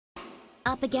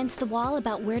Up against the wall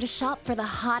about where to shop for the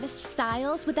hottest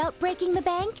styles without breaking the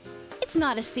bank? It's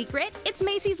not a secret, it's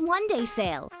Macy's one-day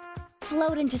sale.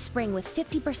 Float into spring with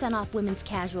 50% off women's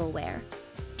casual wear.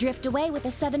 Drift away with a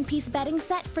 7-piece bedding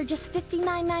set for just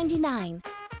 $59.99.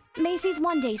 Macy's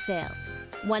one-day sale.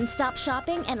 One-stop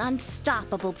shopping and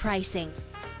unstoppable pricing.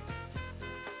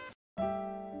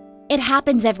 It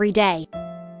happens every day.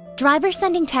 Drivers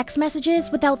sending text messages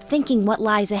without thinking what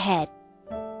lies ahead.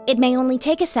 It may only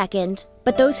take a second,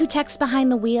 but those who text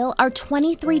behind the wheel are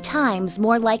 23 times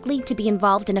more likely to be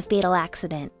involved in a fatal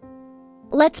accident.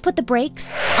 Let's put the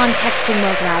brakes on texting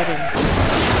while driving.